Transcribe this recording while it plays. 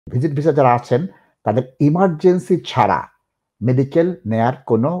Visit visa যারা আছেন তাদের ইমার্জেন্সি ছাড়া মেডিকেল নেয়ার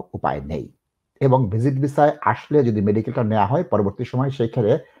কোনো উপায় নেই। এবং ভিজিট ভিসায় আসলে যদি মেডিকেলটা নেওয়া হয় পরবর্তী সময়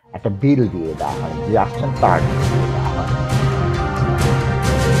সেইখানে একটা বিল দিয়ে দেওয়া হয়, যে আসছেন তার নামে দিয়ে দেওয়া হয়।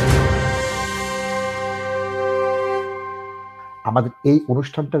 আমাদের এই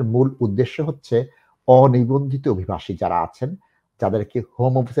অনুষ্ঠানটার মূল উদ্দেশ্য হচ্ছে অনিবন্ধিত অভিবাসী যারা আছেন, যাদেরকে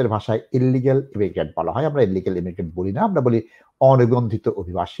হোম অফিসের ভাষায় ইল্লিগ্যাল ইমিগ্রেন্ট বলা হয়। আমরা ইল্লিগ্যাল ইমিগ্রেন্ট বলি না, আমরা বলি অনিবন্ধিত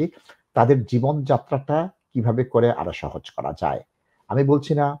অভিবাসী। তাদের জীবনযাত্রাটা কিভাবে করে আরো সহজ করা যায়। আমি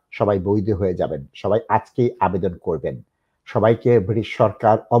বলছি না সবাই বৈধ হয়ে যাবেন, সবাই আজকেই আবেদন করবেন, সবাইকে ব্রিটিশ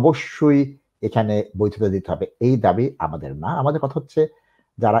সরকার অবশ্যই এখানে বৈধতা দিতে হবে, এই দাবি আমাদের না। আমাদের কথা হচ্ছে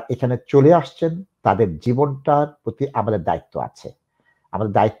যারা এখানে চলে আসছেন তাদের জীবনটার প্রতি আমাদের দায়িত্ব আছে।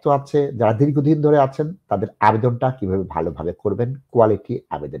 আমাদের দায়িত্ব আছে যারা দীর্ঘদিন ধরে আছেন তাদের আবেদনটা কিভাবে ভালোভাবে করবেন, কোয়ালিটি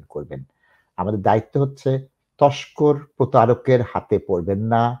আবেদন করবেন। আমাদের দায়িত্ব হচ্ছে তস্কর প্রতারকের হাতে পড়বেন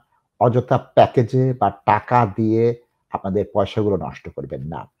না, অযথা প্যাকেজে বা টাকা দিয়ে আপনাদের পয়সাগুলো নষ্ট করবেন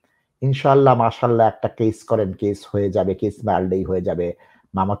না। ইনশাআল্লাহ মাশাআল্লাহ একটা কেস করেন, কেস হয়ে যাবে, কেস মারলেই হয়ে যাবে।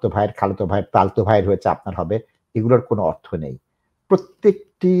 মামাতো ভাইয়ের, খালাতো ভাইয়ের, তালতো ভাইয়ের হয়েছে আপনার হবে, এগুলোর কোনো অর্থ নেই।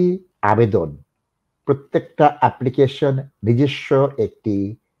 প্রত্যেকটি আবেদন, প্রত্যেকটা অ্যাপ্লিকেশন নিজস্ব একটি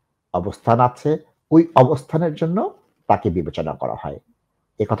অবস্থান আছে, ওই অবস্থানের জন্য তাকে বিবেচনা করা হয়।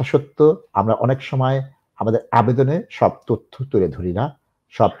 কথা সত্য, আমরা অনেক সময় আমাদের আবেদনে সব তথ্য তুলে ধরি না,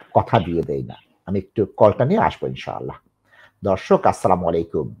 সব কথা দিয়ে দেই না। আমি একটু কলটা নিয়ে আসবো ইনশাআল্লাহ। দর্শক আসসালামু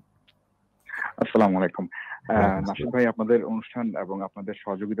আলাইকুম। আসসালামু আলাইকুম। নাশিদ ভাই, আপনাদের অনুষ্ঠান এবং আপনাদের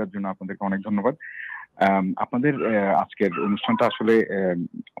সহযোগিতার জন্য আপনাদেরকে অনেক ধন্যবাদ। আপনাদের আজকের অনুষ্ঠানটা আসলে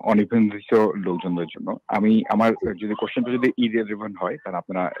অনিবন্ধিত লোকজনদের জন্য। আমার যদি কোশ্চেনটা যদি ইররিলেভেন্ট হয় তাহলে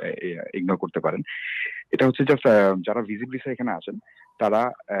আপনারা ইগনোর করতে পারেন। এটা হচ্ছে জাস্ট যারা ভিজিট ভিসা এখানে আসেন তারা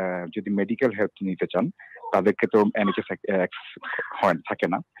যদি মেডিকেল হেল্প নিতে চান, তাদেরকে তো এনএইচএস থাকে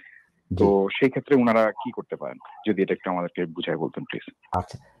না, তো সেই ক্ষেত্রে ওনারা কি করতে পারেন যদি এটা একটু আমাদেরকে বুঝাই বলতেন প্লিজ।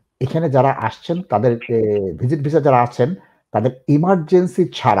 আচ্ছা, এখানে যারা আসছেন তাদের ভিজিট ভিসা যারা আছেন তাদের ইমার্জেন্সি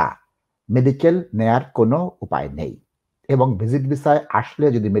ছাড়া মেডিকেল নেয়ার কোনো উপায় নেই। এবং ভিজিট ভিসায় আসলে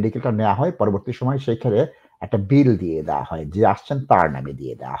যদি মেডিকেলটা নেওয়া হয় পরবর্তী সময় সেইখানে একটা বিল দিয়ে দেওয়া হয়, যে আসছেন তার নামে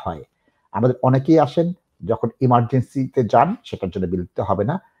দিয়ে দেওয়া হয়। আমাদের অনেকেই আসেন যখন ইমার্জেন্সিতে যান সেটার জন্য বিল দিতে হবে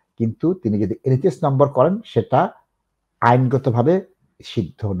না, কিন্তু তিনি যদি এনএইচএস নম্বর করেন সেটা আইনগতভাবে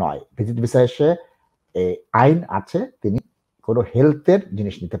সিদ্ধ নয়। ভিজিট ভিসা এসে আইন আছে, তিনি কোনো হেলথের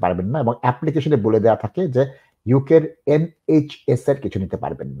জিনিস নিতে পারবেন না, এবং অ্যাপ্লিকেশনে বলে দেওয়া থাকে যে ইউকের এনএইচএস এর কিছু নিতে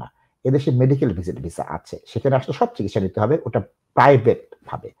পারবেন না। এদেশে মেডিকেল ভিজিট ভিসা আছে, সেখানে আসলে সব চিকিৎসা নিতে হবে, ওটা প্রাইভেট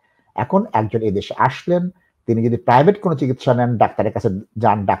ভাবে। এখন একজন এদেশে আসলেন, তিনি যদি প্রাইভেট কোনো চিকিৎসা নেন, ডাক্তারের কাছে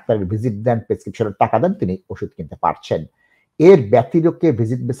যান, ডাক্তারের ভিজিট দেন, প্রেসক্রিপশনের টাকা দেন, তিনি ওষুধ কিনতে পারছেন। এর ব্যতিরেকে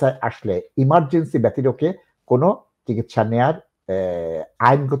ভিজিট ভিসায় আসলে ইমার্জেন্সি ব্যতিরেকে কোনো চিকিৎসা নেয়ার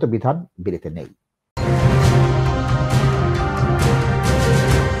আইনগত বিধান বিলিতে নেই।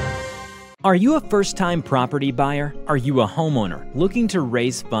 Are you a first-time property buyer? Are you a homeowner looking to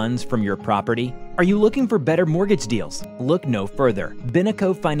raise funds from your property? Are you looking for better mortgage deals? Look no further. Binaco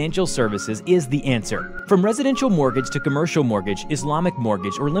Financial Services is the answer. From residential mortgage to commercial mortgage, Islamic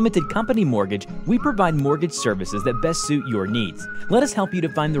mortgage, or limited company mortgage, we provide mortgage services that best suit your needs. Let us help you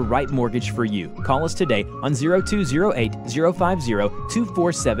to find the right mortgage for you. Call us today on 0208 050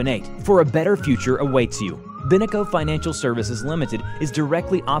 2478 for a better future awaits you. Binaco Financial Services Limited is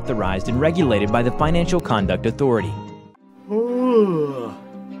directly authorized and regulated by the Financial Conduct Authority.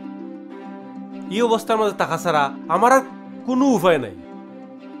 এই অবস্থার মধ্যে টাকা ছাড়া আমার আর কোনো উপায় নাই।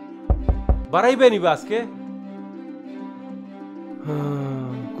 বাড়াইবে নিবা আজকে?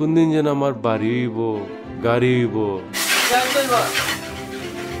 কোন দিন যেন আমার বাড়ি হইব, গাড়ি হইব।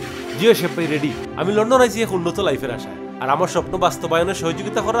 জিও শেপাই রেডি। আমি লন্ডন আইছি এক উন্নত লাইফের আশায়, আর আমার স্বপ্ন বাস্তবায়নে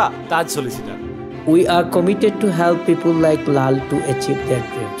সহযোগিতা করা তাজ solicitor. We are committed to help people like Lal to achieve their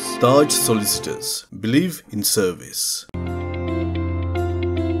dreams. Taj Solicitors. Believe in service.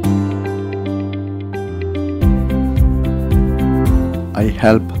 I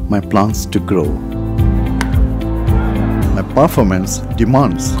help my plants to grow. My performance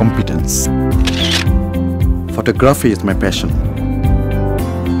demands competence. Photography is my passion.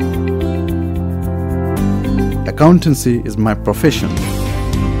 Accountancy is my profession.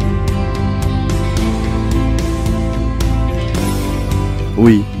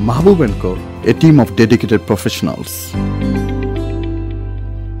 We, Mahbub & Co, a team of dedicated professionals.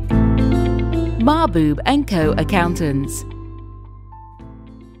 Mahbub & Co Accountants.